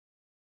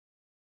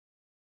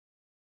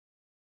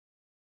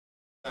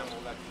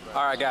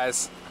Alright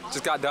guys,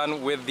 just got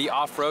done with the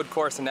off-road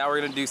course and now we're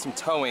going to do some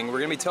towing. We're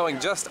going to be towing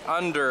just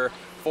under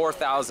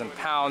 4,000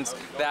 pounds.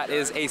 That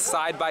is a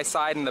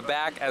side-by-side in the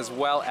back as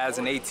well as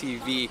an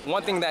ATV.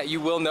 One thing that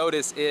you will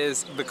notice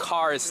is the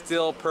car is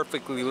still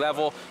perfectly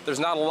level. There's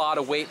not a lot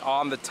of weight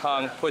on the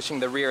tongue pushing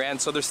the rear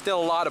end, so there's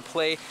still a lot of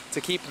play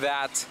to keep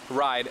that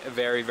ride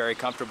very, very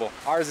comfortable.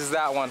 Ours is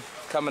that one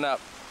coming up,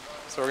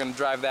 so we're going to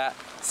drive that,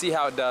 see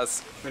how it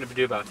does. We're going to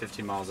do about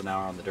 15 miles an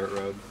hour on the dirt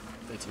road.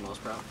 15 miles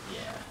per hour?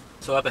 Yeah.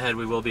 So up ahead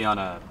we will be on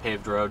a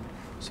paved road,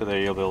 so there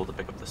you'll be able to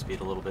pick up the speed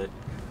a little bit.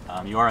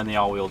 You are in the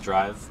all-wheel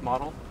drive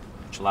model,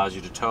 which allows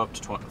you to tow up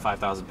to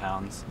 5,000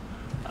 pounds.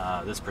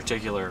 This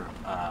particular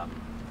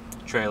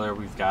trailer,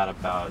 we've got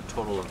about a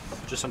total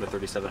of just under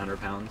 3,700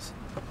 pounds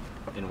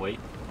in weight.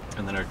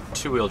 And then our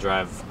two-wheel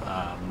drive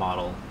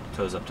model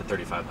tows up to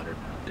 3,500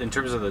 pounds. In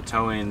terms of the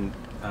towing,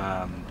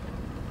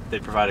 they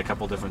provide a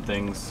couple different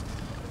things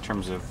in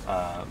terms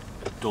of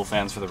dual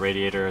fans for the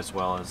radiator as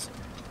well as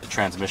the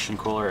transmission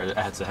cooler. It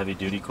has a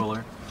heavy-duty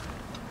cooler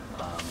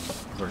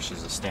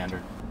versus a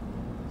standard.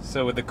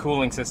 So with the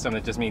cooling system,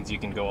 it just means you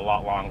can go a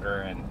lot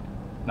longer and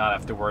not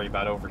have to worry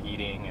about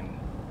overheating and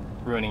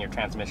ruining your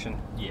transmission.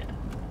 Yeah.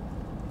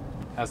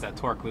 How's that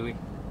torque, Louie?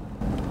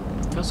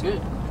 Feels good.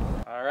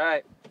 All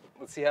right,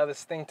 let's see how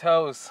this thing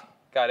tows.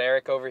 Got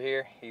Eric over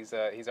here. He's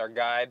our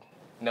guide.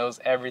 Knows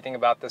everything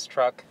about this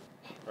truck,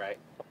 right?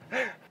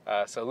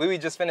 So Louie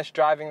just finished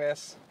driving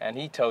this, and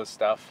he tows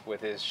stuff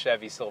with his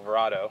Chevy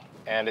Silverado,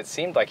 and it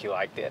seemed like he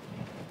liked it.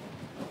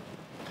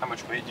 How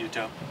much weight do you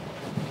tow?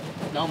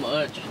 Not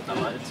much.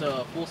 It's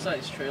a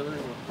full-size trailer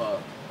with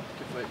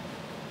like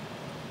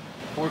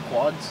 4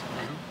 quads.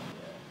 Mm-hmm.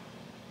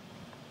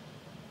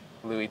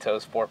 Louie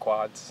tows 4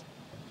 quads.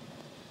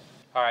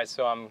 All right,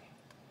 so I'm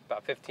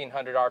about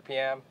 1,500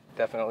 RPM.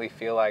 Definitely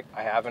feel like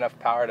I have enough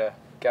power to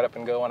get up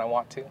and go when I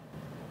want to.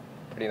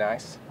 Pretty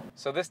nice.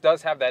 So this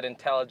does have that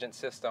intelligent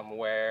system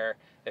where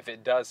if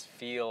it does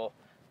feel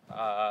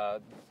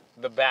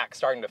the back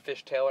starting to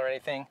fishtail or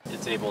anything,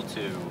 It's able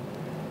to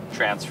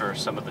transfer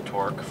some of the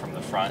torque from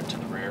the front to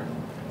the rear,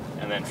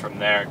 and then from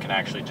there it can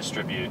actually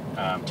distribute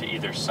to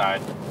either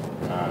side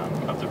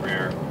of the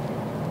rear,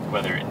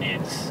 whether it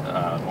needs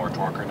more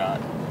torque or not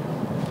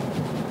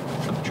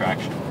for the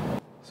traction.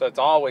 so it's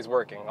always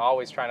working,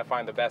 always trying to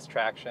find the best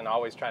traction,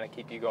 always trying to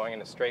keep you going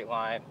in a straight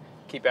line,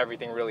 keep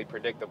everything really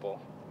predictable.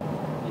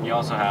 And you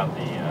also have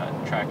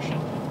the traction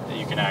that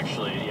you can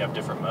actually, you have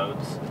different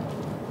modes.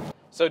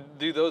 So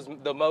do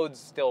the modes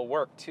still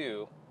work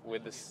too,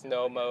 with the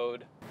snow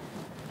mode?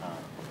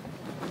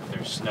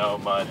 There's snow,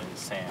 mud, and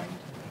sand,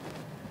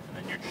 and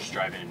then you're just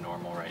driving in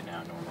normal right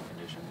now, normal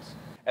conditions.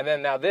 And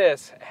then now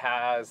this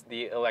has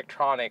the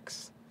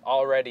electronics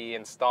already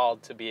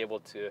installed to be able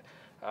to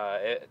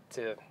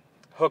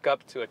hook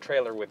up to a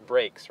trailer with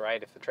brakes,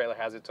 right? If the trailer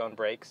has its own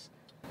brakes.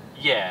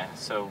 Yeah,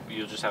 so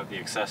you'll just have the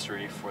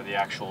accessory for the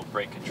actual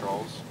brake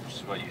controls, which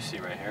is what you see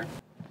right here.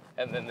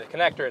 And then the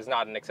connector is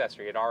not an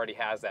accessory. It already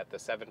has that, the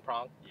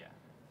 7-prong. Yeah.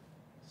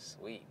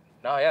 Sweet.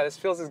 No, yeah, this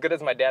feels as good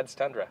as my dad's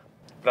Tundra.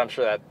 But I'm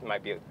sure that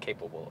might be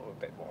capable of a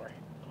bit more.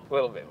 A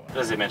little bit more.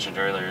 As I mentioned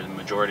earlier, the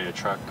majority of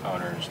truck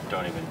owners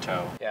don't even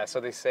tow. Yeah, so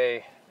they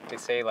say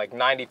like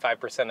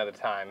 95% of the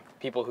time,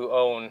 people who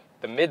own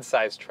the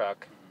mid-sized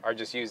truck are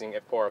just using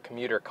it for a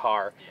commuter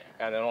car,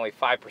 Yeah. and then only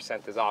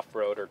 5% is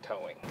off-road or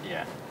towing.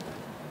 Yeah.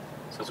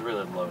 So it's a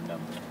really low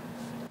number.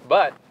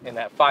 But in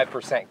that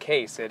 5%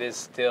 case, it is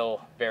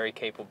still very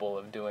capable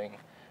of doing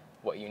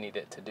what you need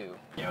it to do.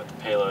 Yeah, with the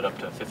payload up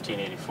to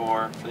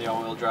 1584 for the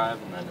all-wheel drive,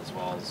 and then as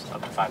well as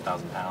up to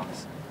 5,000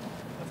 pounds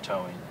of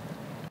towing.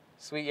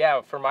 Sweet,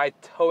 yeah, for my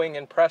towing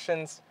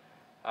impressions,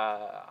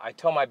 I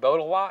tow my boat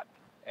a lot,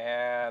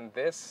 and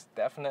this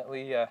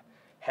definitely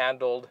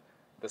handled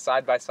the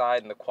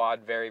side-by-side and the quad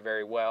very,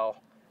 very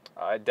well.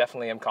 I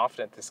definitely am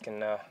confident this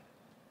can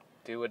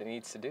do what it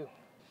needs to do.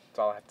 That's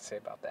all I have to say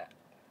about that.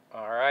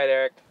 All right,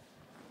 Eric.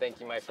 Thank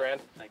you, my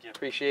friend. Thank you.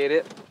 Appreciate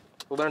it.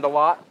 We learned a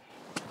lot.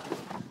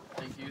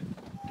 Thank you.